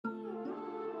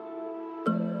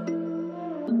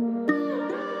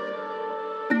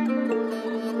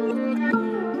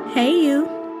Hey you,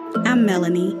 I'm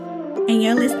Melanie, and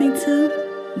you're listening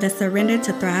to the Surrender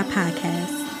to Thrive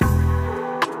podcast.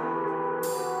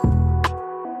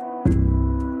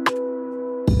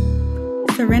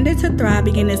 Surrender to Thrive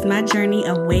began as my journey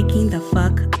of waking the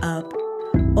fuck up,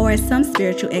 or as some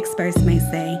spiritual experts may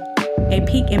say, a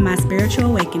peak in my spiritual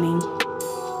awakening.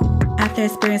 After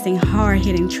experiencing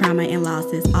hard-hitting trauma and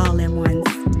losses all at once,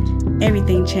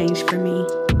 everything changed for me.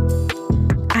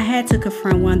 I had to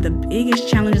confront one of the biggest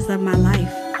challenges of my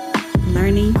life,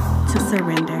 learning to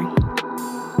surrender.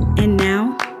 And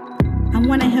now, I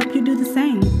want to help you do the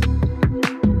same.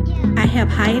 I help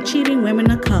high-achieving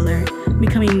women of color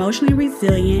become emotionally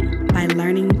resilient by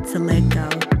learning to let go.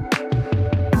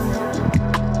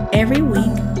 Every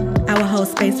week, I will hold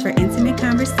space for intimate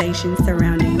conversations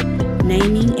surrounding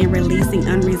naming and releasing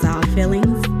unresolved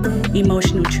feelings,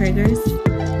 emotional triggers,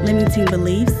 limiting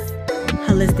beliefs,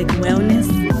 holistic wellness,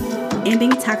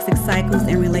 ending toxic cycles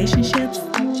and relationships,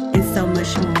 and so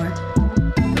much more.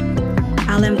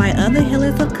 I'll invite other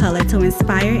healers of color to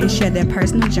inspire and share their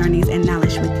personal journeys and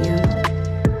knowledge with you.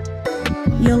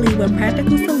 You'll leave with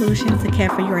practical solutions to care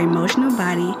for your emotional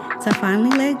body, to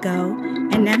finally let go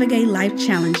and navigate life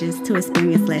challenges to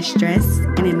experience less stress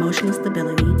and emotional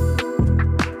stability.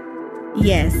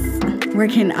 Yes, we're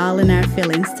getting all in our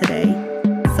feelings today,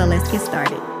 so let's get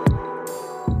started.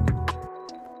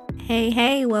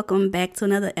 Hey, welcome back to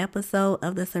another episode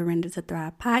of the Surrender to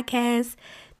Thrive podcast.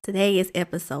 Today is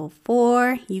episode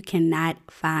 4. You cannot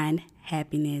find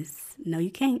happiness. No, you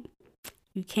can't.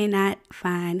 You cannot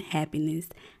find happiness.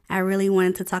 I really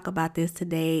wanted to talk about this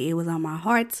today. It was on my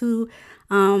heart to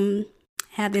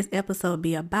have this episode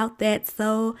be about that.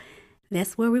 So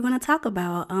that's what we're going to talk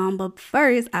about. But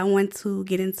first, I want to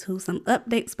get into some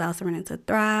updates about Surrender to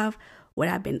Thrive, what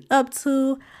I've been up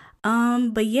to.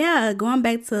 But yeah, going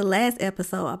back to the last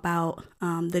episode about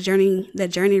the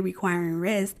journey requiring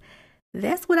rest.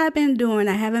 That's what I've been doing.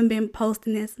 I haven't been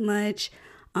posting as much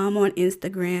on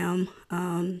Instagram.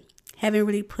 Haven't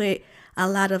really put a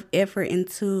lot of effort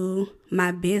into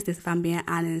my business, if I'm being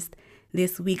honest,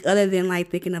 this week, other than like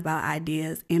thinking about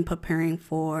ideas and preparing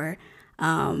for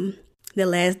the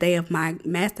last day of my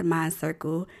mastermind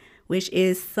circle, which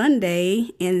is Sunday.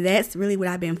 And that's really what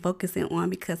I've been focusing on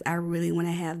because I really want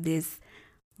to have this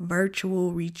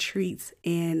virtual retreats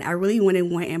and I really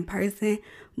wanted one in person.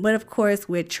 But of course,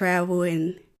 with travel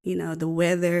and, the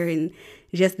weather and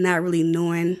just not really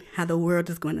knowing how the world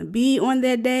is going to be on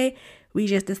that day, we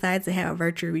just decided to have a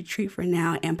virtual retreat for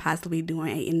now and possibly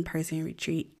doing an in-person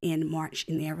retreat in March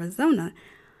in Arizona.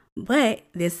 But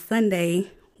this Sunday,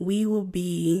 we will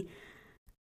be,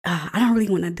 I don't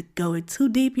really want to go too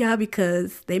deep, y'all,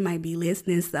 because they might be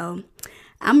listening. So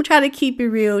I'm going to try to keep it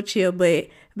real chill. But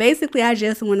basically, I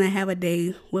just want to have a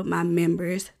day with my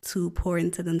members to pour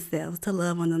into themselves, to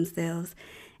love on themselves,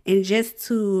 and just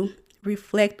to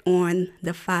reflect on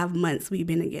the 5 months we've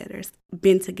been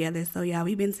together. So yeah,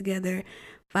 we've been together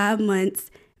 5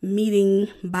 months, meeting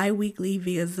bi-weekly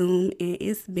via Zoom, and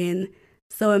it's been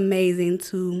so amazing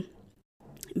to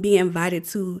be invited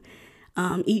to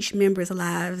each member's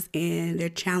lives and their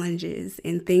challenges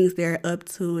and things they're up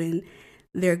to and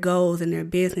their goals and their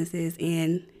businesses,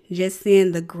 and just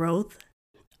seeing the growth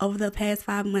over the past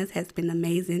 5 months has been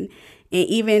amazing. And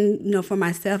even, for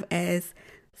myself as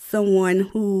someone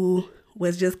who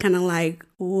was just kind of like,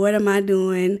 what am I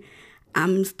doing?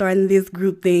 I'm starting this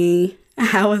group thing.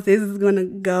 How is this going to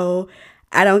go?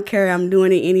 I don't care. I'm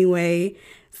doing it anyway.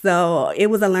 So it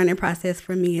was a learning process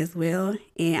for me as well.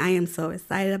 And I am so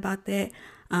excited about that.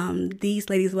 These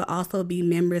ladies will also be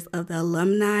members of the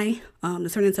alumni, the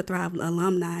Surrender to Thrive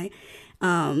alumni,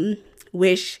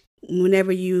 which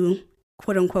whenever you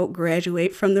quote unquote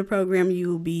graduate from the program, you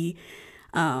will be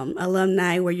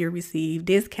alumni where you receive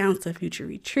discounts to future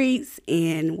retreats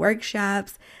and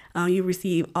workshops. You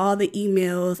receive all the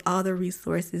emails, all the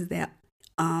resources that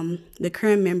the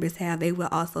current members have. They will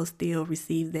also still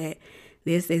receive that.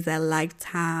 This is a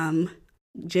lifetime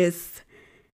just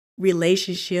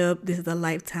relationship. This is a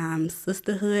lifetime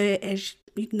sisterhood, as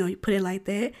you put it like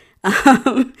that.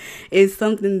 It's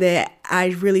something that I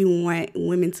really want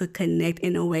women to connect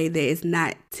in a way that is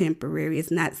not temporary.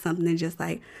 It's not something just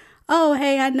like, oh,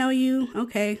 hey, I know you.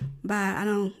 Okay, bye. I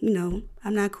don't,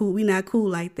 I'm not cool. We not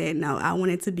cool like that. No, I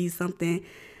want it to be something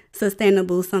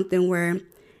sustainable, something where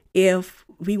if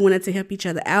we wanted to help each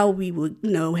other out, we would,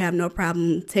 have no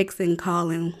problem texting,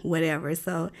 calling, whatever.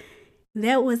 So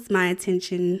that was my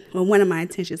intention, or one of my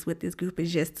intentions with this group,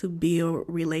 is just to build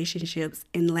relationships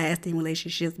and lasting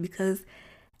relationships, because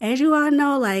as you all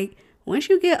know, like, once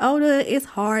you get older, it's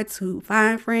hard to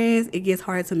find friends. It gets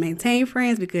hard to maintain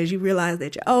friends because you realize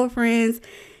that your old friends,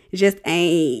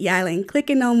 y'all ain't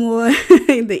clicking no more.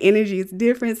 The energy is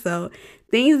different. So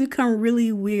things become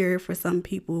really weird for some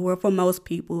people, or for most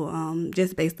people,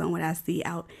 just based on what I see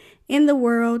out in the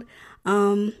world.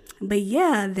 But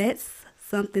yeah, that's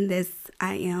something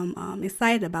I am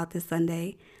excited about this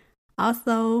Sunday.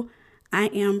 Also, I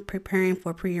am preparing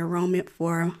for pre-enrollment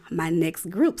for my next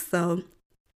group. So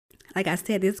like I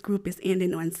said, this group is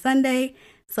ending on Sunday.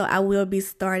 So I will be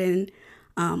starting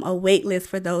a wait list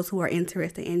for those who are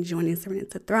interested in joining Surrender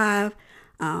to Thrive,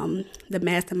 the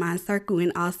Mastermind Circle,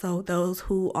 and also those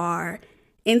who are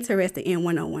interested in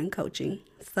one-on-one coaching.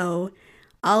 So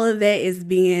all of that is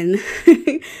being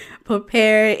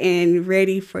prepared and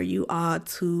ready for you all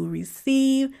to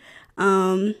receive.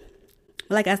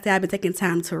 Like I said, I've been taking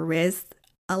time to rest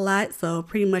a lot. So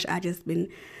pretty much I just been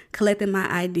collecting my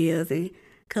ideas and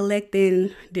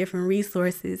collecting different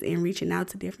resources and reaching out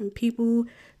to different people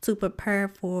to prepare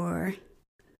for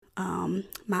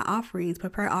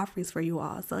prepare offerings for you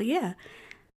all. So yeah,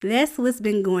 that's what's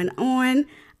been going on.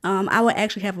 I will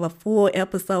actually have a full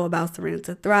episode about Surrender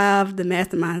to Thrive, the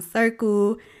Mastermind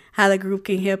Circle, how the group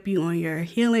can help you on your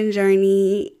healing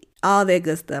journey, all that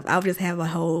good stuff. I'll just have a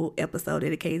whole episode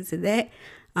dedicated to that,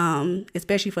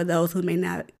 especially for those who may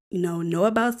not, know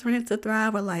about Surrender to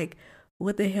Thrive, or like,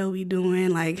 what the hell we doing?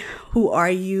 Like, who are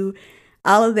you?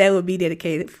 All of that will be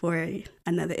dedicated for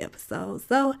another episode.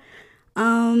 So,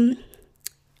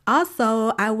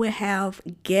 also, I would have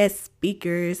guest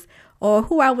speakers, or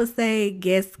who I would say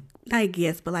not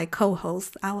guests, but like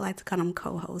co-hosts. I would like to call them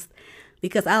co-hosts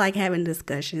because I like having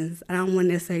discussions. I don't want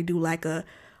to necessarily do like a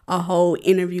whole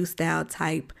interview style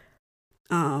type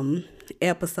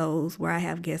episodes where I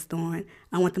have guests on.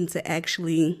 I want them to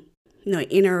actually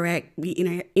interact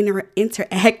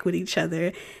with each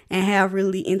other and have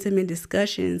really intimate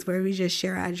discussions where we just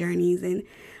share our journeys and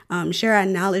share our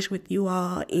knowledge with you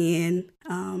all, and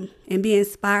be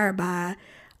inspired by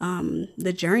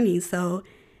the journey. So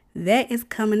that is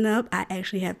coming up. I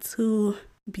actually have 2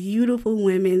 beautiful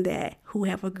women who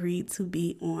have agreed to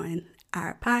be on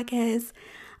our podcast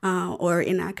or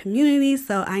in our community.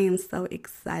 So I am so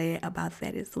excited about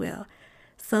that as well.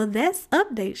 So that's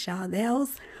updates, y'all.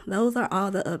 Those are all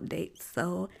the updates.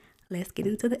 So let's get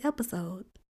into the episode.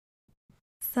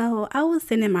 So I was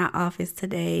sitting in my office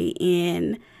today,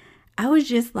 and I was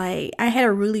just like, I had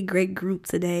a really great group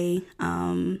today.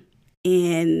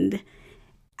 And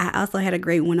I also had a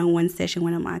great one-on-one session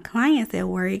with one of my clients at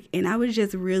work. And I was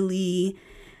just really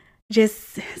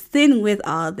sitting with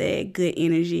all that good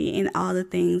energy and all the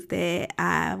things that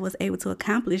I was able to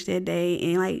accomplish that day.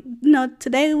 And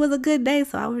today was a good day.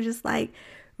 So I was just like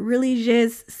really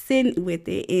just sitting with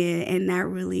it and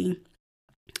not really,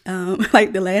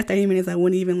 like the last 30 minutes, I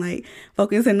wasn't even like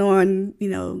focusing on,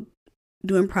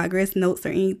 doing progress notes or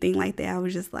anything like that. I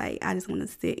was just like, I just want to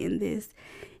sit in this.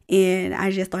 And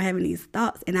I just start having these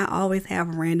thoughts. And I always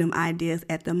have random ideas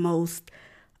at the most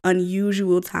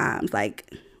unusual times. Like,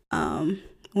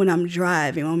 when I'm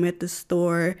driving, I'm at the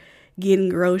store getting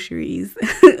groceries,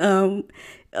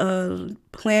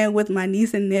 playing with my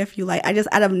niece and nephew. Like, I just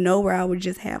out of nowhere, I would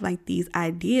just have like these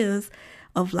ideas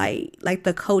of like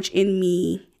the coach in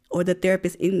me or the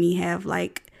therapist in me have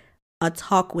like a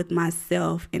talk with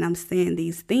myself, and I'm saying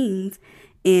these things,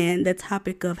 and the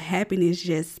topic of happiness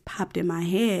just popped in my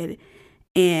head.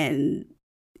 And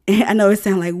I know it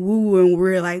sounds like woo and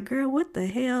we're like, girl, what the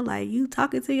hell? Like, you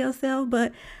talking to yourself?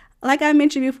 But like I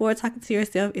mentioned before, talking to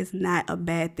yourself is not a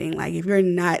bad thing. Like, if you're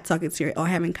not talking to or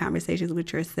having conversations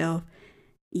with yourself,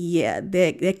 yeah,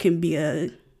 that can be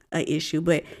a issue.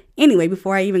 But anyway,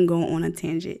 before I even go on a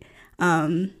tangent,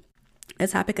 the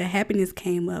topic of happiness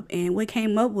came up, and what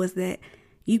came up was that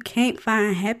you can't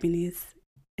find happiness.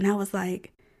 And I was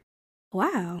like,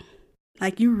 wow,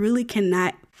 like you really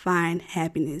cannot find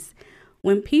happiness.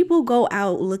 When people go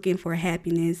out looking for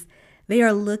happiness, they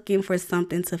are looking for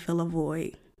something to fill a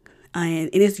void. And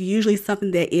it's usually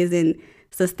something that isn't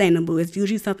sustainable. It's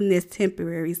usually something that's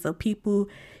temporary. So people,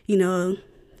 there's a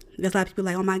lot of people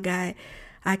like, oh my God,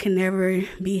 I can never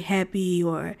be happy,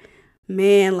 or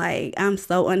man, like I'm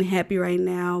so unhappy right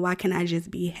now. Why can't I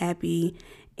just be happy?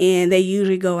 And they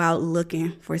usually go out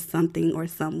looking for something or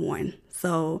someone.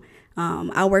 So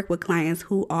I work with clients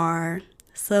who are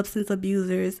substance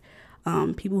abusers,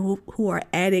 people who are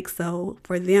addicts. So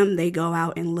for them, they go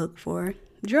out and look for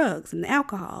drugs and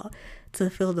alcohol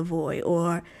to fill the void.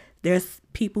 Or there's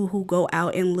people who go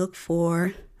out and look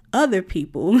for other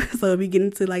people. So we get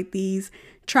into like these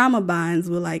trauma bonds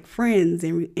with like friends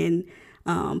and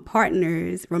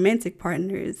partners, romantic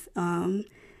partners.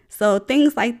 So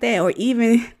things like that, or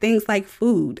even things like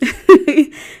food.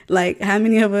 Like, how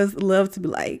many of us love to be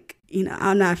like,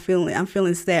 I'm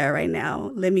feeling sad right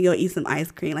now. Let me go eat some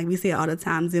ice cream. Like we see it all the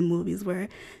times in movies where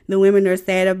the women are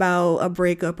sad about a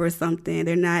breakup or something.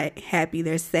 They're not happy,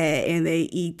 they're sad, and they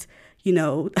eat,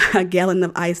 a gallon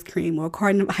of ice cream or a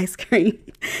carton of ice cream.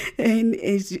 And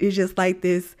it's just like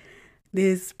this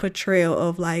portrayal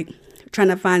of like trying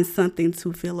to find something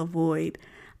to fill a void.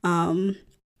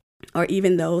 Or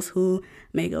even those who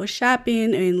may go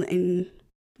shopping and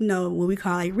what we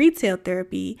call like retail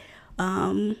therapy.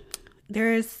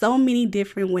 There's so many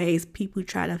different ways people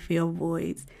try to fill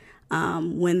voids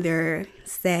when they're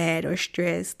sad or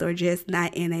stressed or just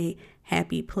not in a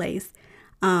happy place.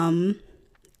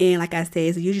 And like I said,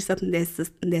 it's usually something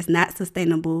that's not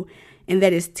sustainable and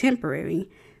that is temporary.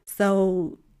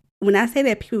 So when I say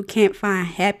that people can't find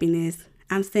happiness,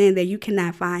 I'm saying that you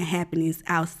cannot find happiness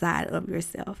outside of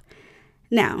yourself.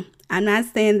 Now, I'm not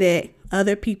saying that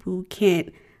other people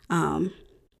can't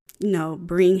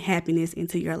bring happiness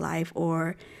into your life,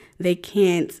 or they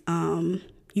can't,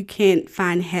 you can't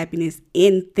find happiness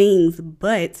in things.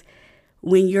 But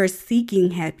when you're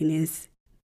seeking happiness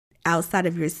outside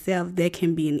of yourself, that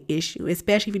can be an issue,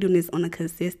 especially if you're doing this on a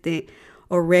consistent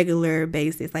or regular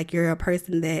basis. Like you're a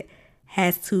person that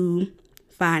has to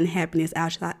find happiness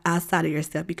outside of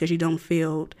yourself because you don't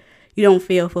feel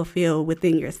fulfilled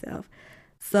within yourself.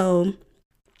 So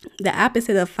the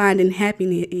opposite of finding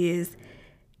happiness is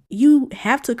you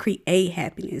have to create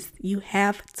happiness. You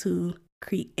have to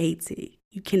create it.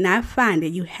 You cannot find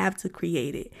it. You have to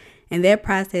create it. And that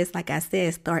process, like I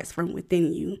said, starts from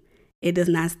within you. It does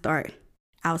not start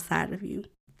outside of you.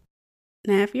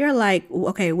 Now, if you're like,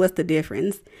 okay, what's the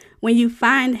difference? When you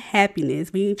find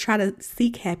happiness, when you try to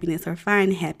seek happiness or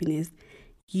find happiness,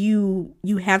 you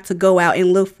have to go out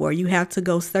and look for it. You have to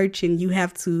go searching. You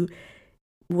have to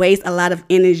waste a lot of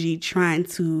energy trying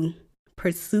to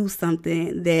pursue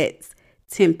something that's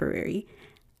temporary.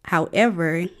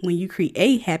 However, when you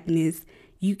create happiness,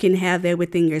 you can have that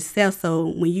within yourself. So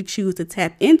when you choose to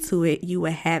tap into it, you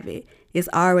will have it. It's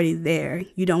already there.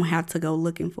 You don't have to go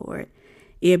looking for it.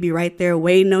 It'll be right there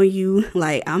waiting on you.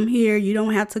 Like, I'm here. You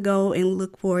don't have to go and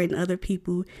look for it in other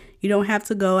people. You don't have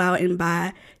to go out and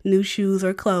buy new shoes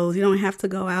or clothes. You don't have to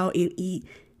go out and eat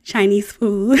Chinese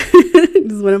food.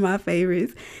 This is one of my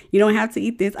favorites. You don't have to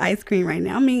eat this ice cream right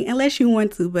now. I mean, unless you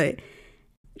want to, but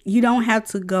you don't have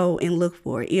to go and look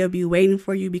for it. It'll be waiting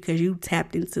for you because you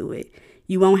tapped into it.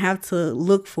 You won't have to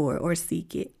look for it or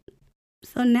seek it.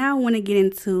 So now I want to get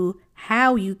into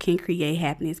how you can create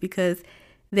happiness, because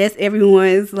that's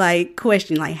everyone's like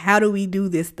question. Like, how do we do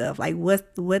this stuff? Like,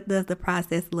 what does the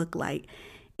process look like?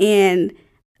 And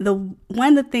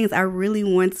one of the things I really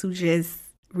want to just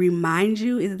remind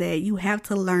you is that you have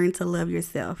to learn to love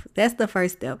yourself. That's the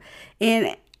first step.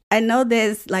 And I know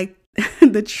that's like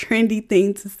the trendy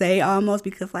thing to say almost,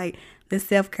 because like the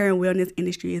self-care and wellness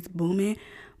industry is booming,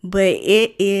 but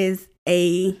it is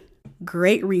a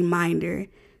great reminder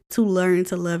to learn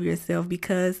to love yourself,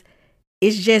 because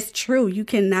it's just true. You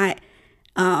cannot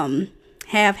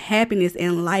have happiness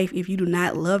in life if you do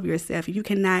not love yourself. You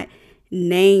cannot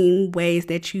name ways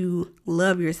that you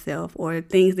love yourself or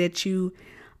things that you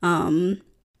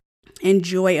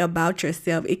enjoy about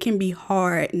yourself. It can be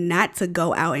hard not to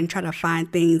go out and try to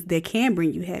find things that can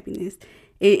bring you happiness.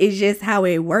 It's just how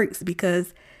it works,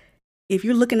 because if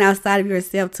you're looking outside of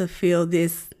yourself to feel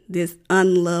this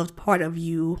unloved part of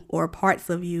you or parts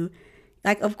of you,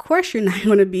 like, of course you're not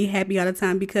going to be happy all the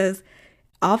time, because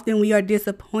often we are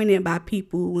disappointed by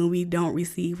people when we don't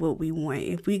receive what we want.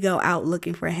 If we go out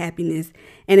looking for happiness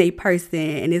in a person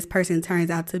and this person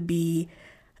turns out to be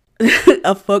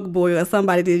a fuckboy or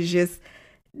somebody that's just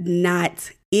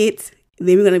not it,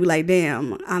 then we're going to be like,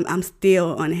 damn, I'm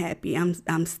still unhappy.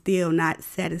 I'm still not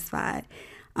satisfied.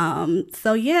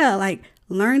 So yeah, like,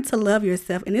 learn to love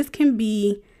yourself. And this can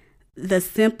be the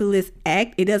simplest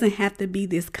act. It doesn't have to be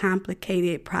this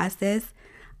complicated process.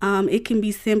 It can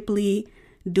be simply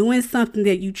doing something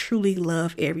that you truly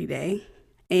love every day.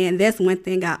 And that's one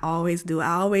thing I always do.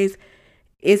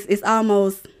 It's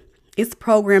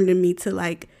programmed in me to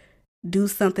like do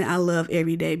something I love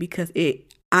every day, because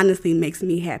it honestly makes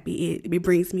me happy. It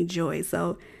brings me joy.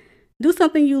 So do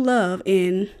something you love,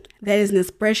 and that is an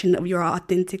expression of your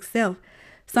authentic self,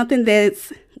 something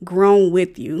that's grown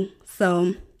with you.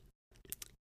 So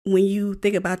when you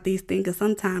think about these things, because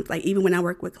sometimes, like, even when I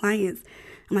work with clients,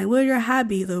 I'm like, what are your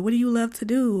hobbies, or what do you love to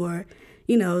do? Or,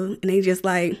 and they just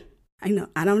like, I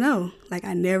don't know. Like,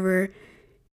 I never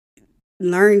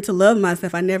learned to love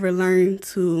myself. I never learned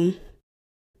to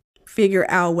figure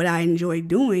out what I enjoy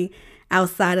doing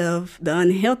outside of the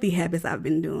unhealthy habits I've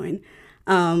been doing.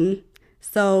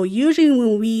 So usually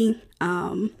when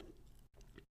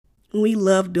when we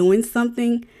love doing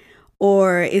something,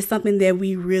 or it's something that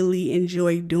we really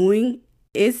enjoy doing,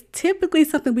 it's typically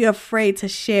something we're afraid to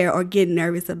share or get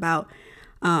nervous about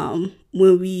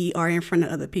when we are in front of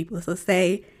other people. So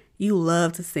say you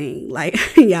love to sing, like,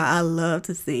 yeah, I love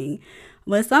to sing.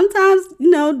 But sometimes,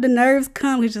 the nerves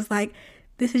come. It's just like,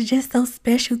 this is just so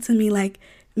special to me. Like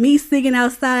me singing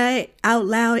outside out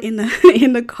loud in the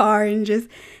in the car and just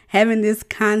having this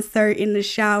concert in the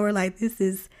shower. Like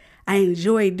I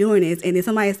enjoy doing this. And then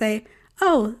somebody say,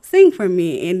 oh, sing for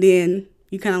me. And then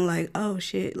you kind of like, oh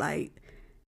shit, like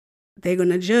they're going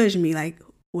to judge me. Like,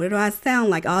 what do I sound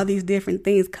like? All these different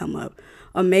things come up.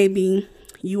 Or maybe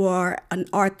you are an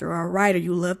author or a writer.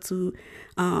 You love to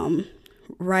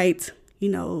write,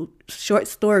 short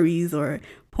stories or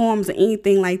poems or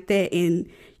anything like that. And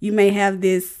you may have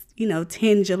this,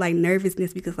 tinge of like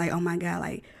nervousness because like, oh my God,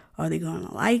 like, are they going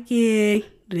to like it?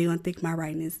 Are they going to think my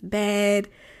writing is bad?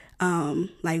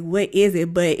 Like, what is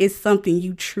it? But it's something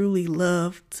you truly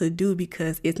love to do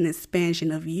because it's an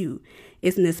expansion of you.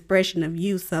 It's an expression of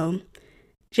you. So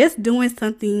just doing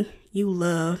something you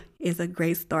love is a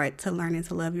great start to learning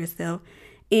to love yourself.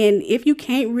 And if you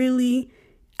can't really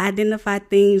identify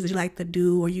things you like to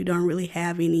do, or you don't really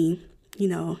have any,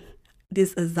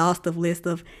 this exhaustive list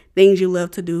of things you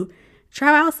love to do,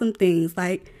 try out some things.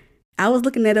 Like I was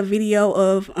looking at a video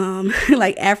of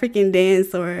like African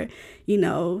dance or,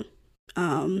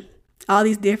 all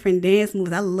these different dance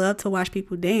moves. I love to watch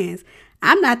people dance.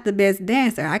 I'm not the best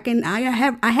dancer. I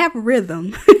have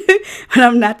rhythm, but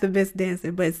I'm not the best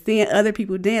dancer. But seeing other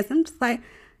people dance, I'm just like,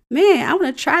 man, I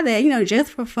want to try that,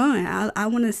 just for fun. I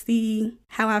want to see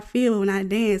how I feel when I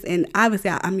dance. And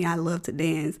obviously, I love to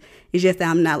dance. It's just that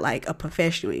I'm not like a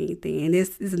professional or anything. And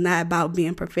this is not about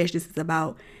being professional. It's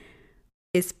about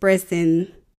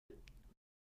expressing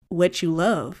what you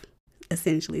love,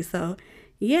 essentially. So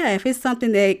yeah, if it's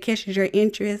something that catches your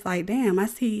interest, like, damn, I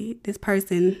see this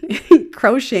person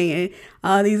crocheting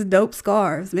all these dope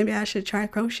scarves. Maybe I should try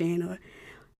crocheting. Or,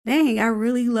 dang, I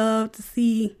really love to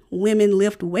see women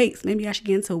lift weights. Maybe I should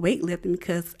get into weightlifting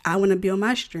because I want to build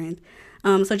my strength.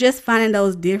 So just finding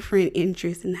those different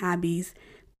interests and hobbies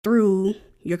through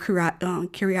your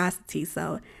curiosity.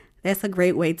 So that's a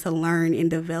great way to learn and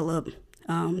develop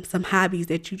some hobbies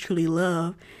that you truly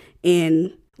love,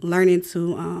 and learning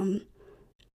to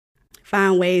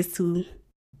find ways to,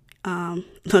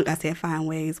 look, I said find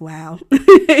ways, wow.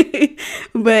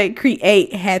 But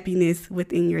create happiness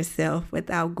within yourself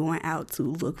without going out to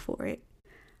look for it.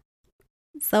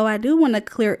 So I do want to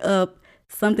clear up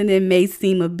something that may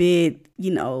seem a bit,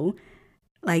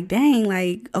 like, dang,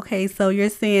 like, okay, so you're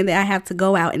saying that I have to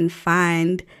go out and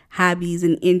find hobbies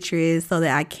and interests so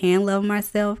that I can love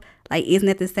myself? Like, isn't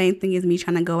that the same thing as me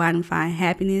trying to go out and find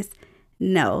happiness?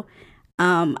 No.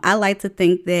 I like to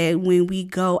think that when we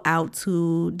go out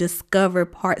to discover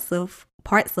parts of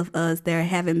us that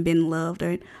haven't been loved,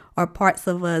 or parts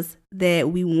of us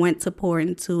that we want to pour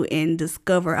into and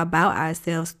discover about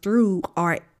ourselves through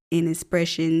art and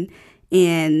expression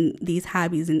and these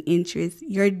hobbies and interests,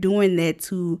 you're doing that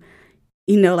to,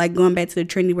 like going back to the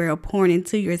Trinity where you're pouring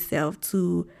into yourself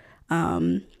to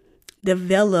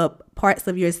develop parts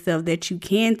of yourself that you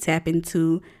can tap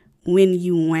into when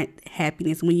you want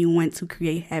happiness, when you want to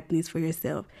create happiness for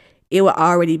yourself. It will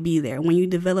already be there. When you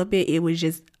develop it, it would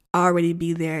just already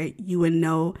be there. You would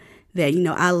know that,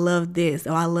 I love this,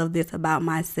 or I love this about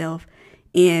myself.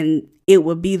 And it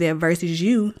will be there versus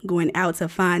you going out to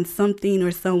find something or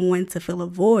someone to fill a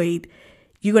void.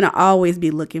 You're going to always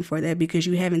be looking for that because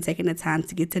you haven't taken the time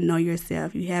to get to know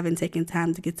yourself. You haven't taken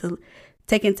time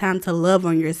to love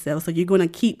on yourself. So you're going to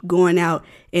keep going out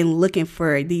and looking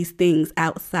for these things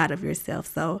outside of yourself.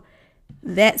 So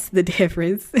that's the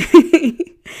difference.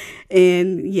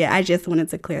 And yeah, I just wanted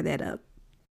to clear that up.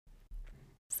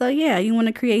 So yeah, you want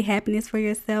to create happiness for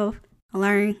yourself.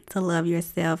 Learn to love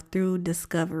yourself through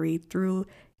discovery, through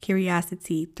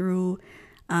curiosity, through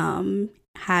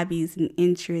hobbies and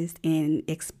interests and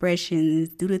expressions.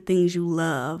 Do the things you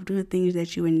love, do the things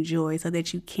that you enjoy so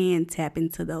that you can tap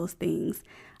into those things.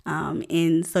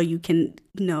 And so you can,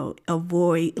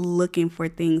 avoid looking for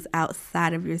things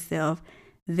outside of yourself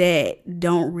that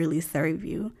don't really serve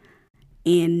you.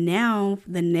 And now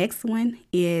the next one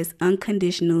is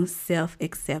unconditional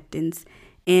self-acceptance.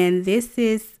 And this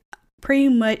is pretty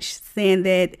much saying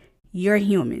that you're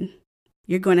human.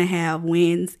 You're going to have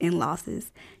wins and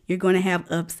losses. You're going to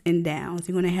have ups and downs.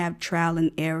 You're going to have trial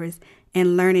and errors,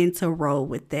 and learning to roll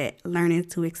with that, learning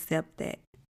to accept that.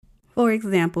 For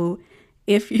example,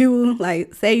 if you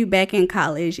say you back in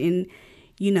college and,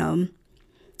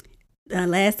 the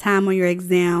last time on your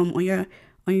exam,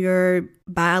 on your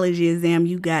biology exam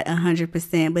you got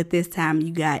 100%, but this time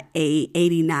you got a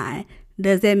 89.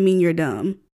 Does that mean you're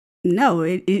dumb? No,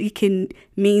 it can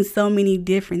mean so many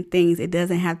different things. It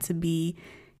doesn't have to be,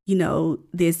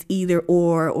 this either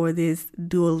or this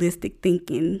dualistic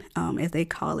thinking, as they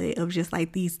call it, of just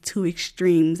like these two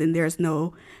extremes and there's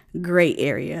no gray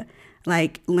area.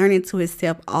 Like learning to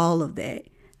accept all of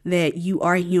that you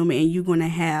are human and you're going to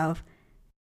have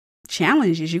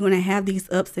challenges. You're going to have these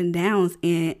ups and downs,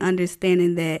 and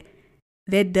understanding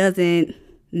that doesn't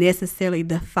necessarily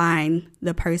define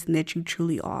the person that you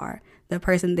truly are, the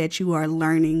person that you are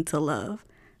learning to love.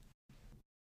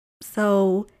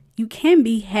 So you can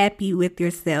be happy with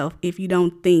yourself if you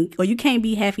don't think, or you can't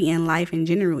be happy in life in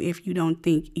general if you don't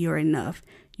think you're enough.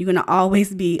 You're going to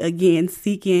always be, again,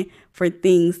 seeking for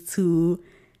things to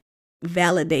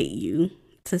validate you,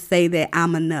 to say that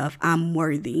I'm enough, I'm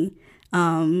worthy.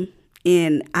 And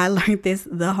I learned this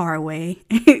the hard way.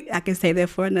 I can say that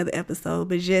for another episode,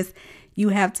 but just you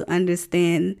have to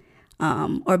understand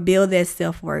or build that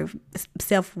self-worth.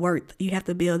 You have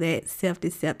to build that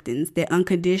self-acceptance, that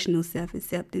unconditional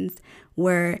self-acceptance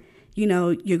where,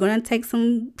 you're going to take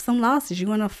some losses. You're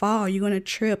going to fall. You're going to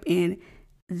trip. And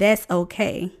that's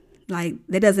okay. Like,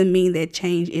 that doesn't mean that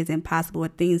change is impossible or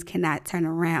things cannot turn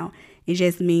around. It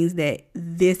just means that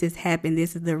this has happened.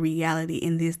 This is the reality,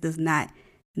 and this does not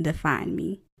define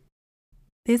me.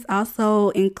 This also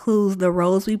includes the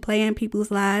roles we play in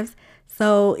people's lives.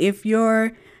 So if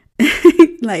you're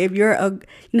if you're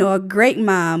a great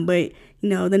mom, but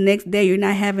the next day you're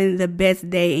not having the best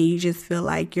day and you just feel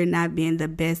like you're not being the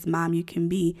best mom you can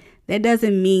be, that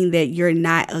doesn't mean that you're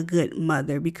not a good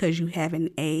mother because you having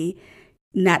a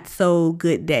not so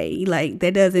good day. Like,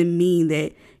 that doesn't mean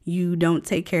that you don't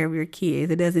take care of your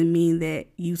kids. It doesn't mean that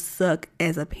you suck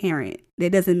as a parent.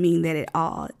 That doesn't mean that at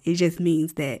all. It just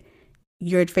means that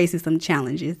you're facing some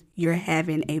challenges. You're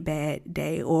having a bad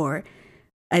day, or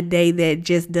a day that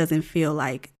just doesn't feel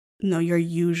like, your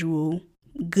usual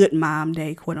good mom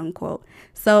day, quote unquote.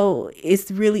 So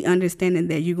it's really understanding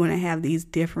that you're going to have these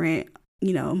different,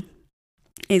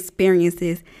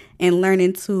 experiences, and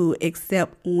learning to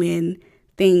accept when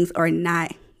things are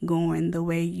not going the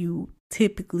way you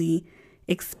typically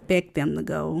expect them to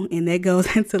go. And that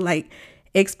goes into like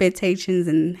expectations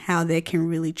and how that can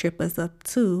really trip us up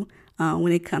too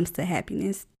when it comes to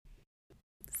happiness.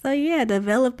 So yeah,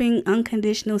 developing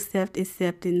unconditional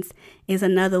self-acceptance is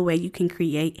another way you can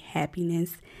create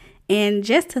happiness. And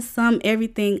just to sum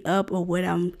everything up, or what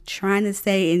I'm trying to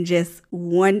say in just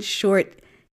one short,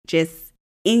 just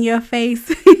in your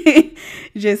face,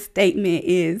 just statement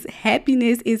is,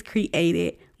 happiness is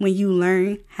created when you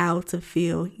learn how to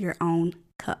fill your own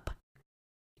cup.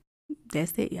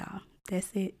 That's it, y'all. That's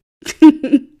it.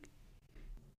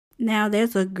 Now,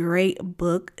 there's a great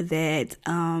book that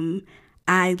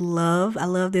I love. I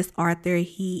love this author.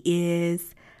 He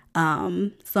is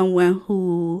someone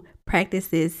who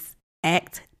practices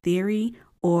ACT theory,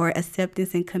 or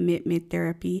acceptance and commitment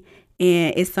therapy.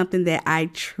 And it's something that I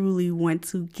truly want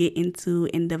to get into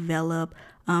and develop,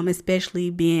 especially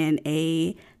being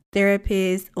a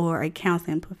therapist or a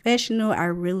counseling professional. I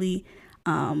really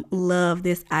love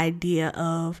this idea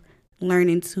of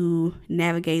learning to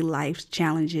navigate life's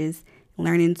challenges,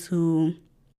 learning to,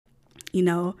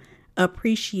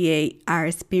 appreciate our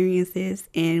experiences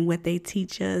and what they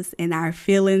teach us, and our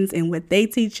feelings and what they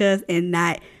teach us, and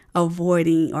not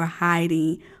avoiding or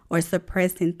hiding or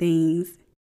suppressing things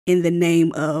in the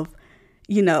name of,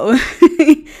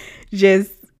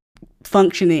 just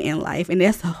functioning in life. And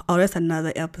that's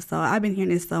another episode. I've been hearing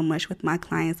this so much with my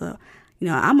clients.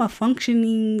 I'm a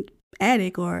functioning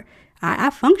addict, or I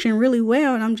function really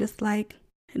well. And I'm just like,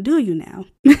 do you now?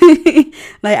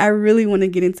 Like, I really want to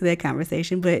get into that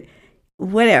conversation, but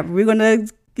whatever, we're going to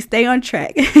stay on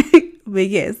track. But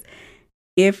yes,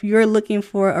 if you're looking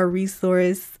for a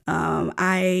resource,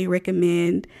 I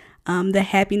recommend The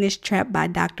Happiness Trap by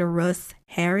Dr. Russ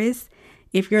Harris.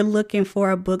 If you're looking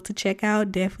for a book to check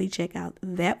out, definitely check out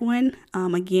that one.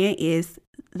 Again, is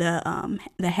the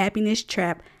Happiness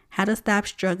Trap: How to Stop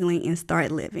Struggling and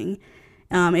Start Living.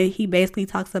 And he basically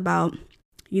talks about,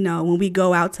 when we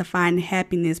go out to find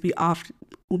happiness,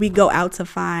 we go out to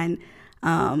find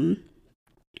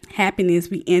happiness,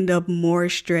 we end up more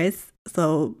stressed.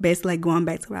 So basically, like, going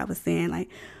back to what I was saying, like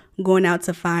going out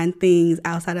to find things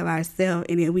outside of ourselves,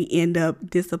 and then we end up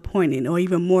disappointed or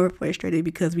even more frustrated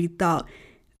because we thought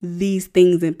these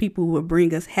things and people would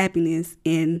bring us happiness,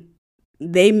 and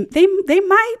they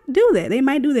might do that. They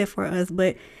might do that for us,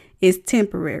 but it's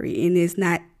temporary and it's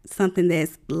not something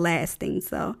that's lasting.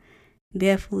 So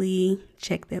definitely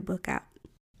check that book out.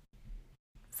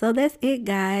 So that's it,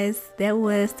 guys. That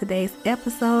was today's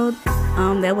episode.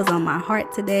 That was on my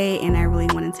heart today, and I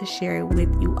really wanted to share it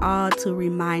with you all to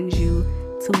remind you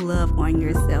to love on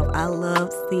yourself. I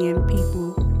love seeing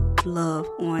people love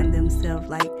on themselves.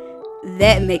 Like,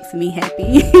 that makes me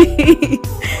happy.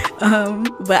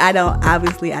 But I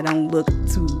don't look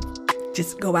to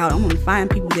just go out. I'm gonna find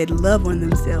people that love on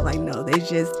themselves. Like, no, there's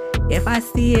just, if I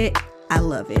see it, I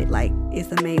love it. Like,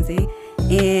 it's amazing.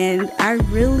 And I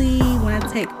really want to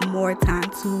take more time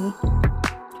to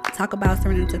talk about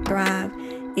Surrender to Thrive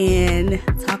and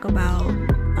talk about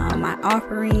my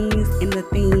offerings and the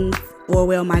things, or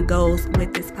well, my goals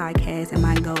with this podcast and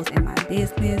my goals in my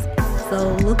business.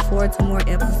 So look forward to more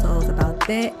episodes about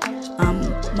that.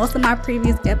 Most of my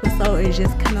previous episode is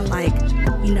just kind of like,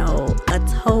 a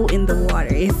toe in the water.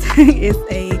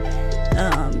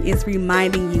 It's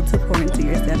reminding you to pour into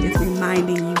yourself. It's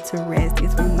reminding you to rest.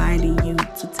 It's reminding you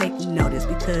to take notice,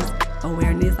 because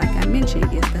awareness, like I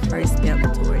mentioned, is the first step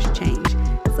towards change.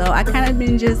 So I kind of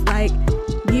been just like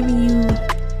giving you,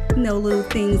 little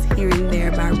things here and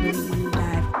there, but I really want to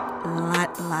dive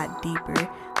a lot deeper.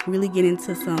 Really get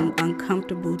into some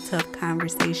uncomfortable, tough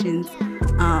conversations.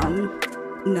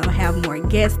 Have more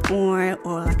guests on,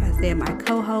 or like I said, my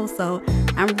co-host. So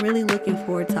I'm really looking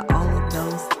forward to all of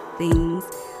those things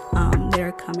that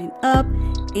are coming up.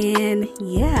 And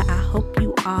yeah, I hope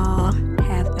you all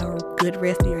have a good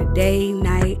rest of your day,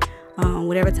 night,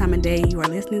 whatever time of day you are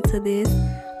listening to this.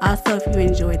 Also, if you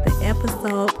enjoyed the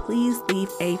episode, please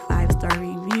leave a 5-star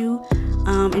review,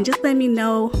 and just let me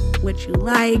know what you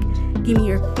like. Give me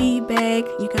your feedback.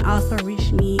 You can also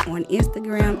reach me on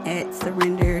Instagram at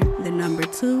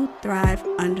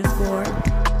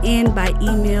surrender2thrive_, and by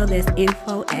email, that's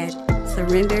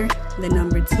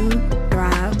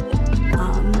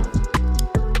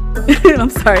info@surrender2thrive. I'm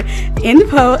sorry,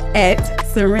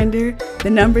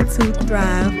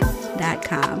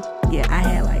 info@surrender2thrive.com. Yeah, I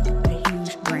had like a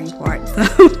huge brain fart. So,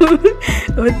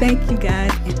 well, thank you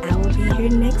guys.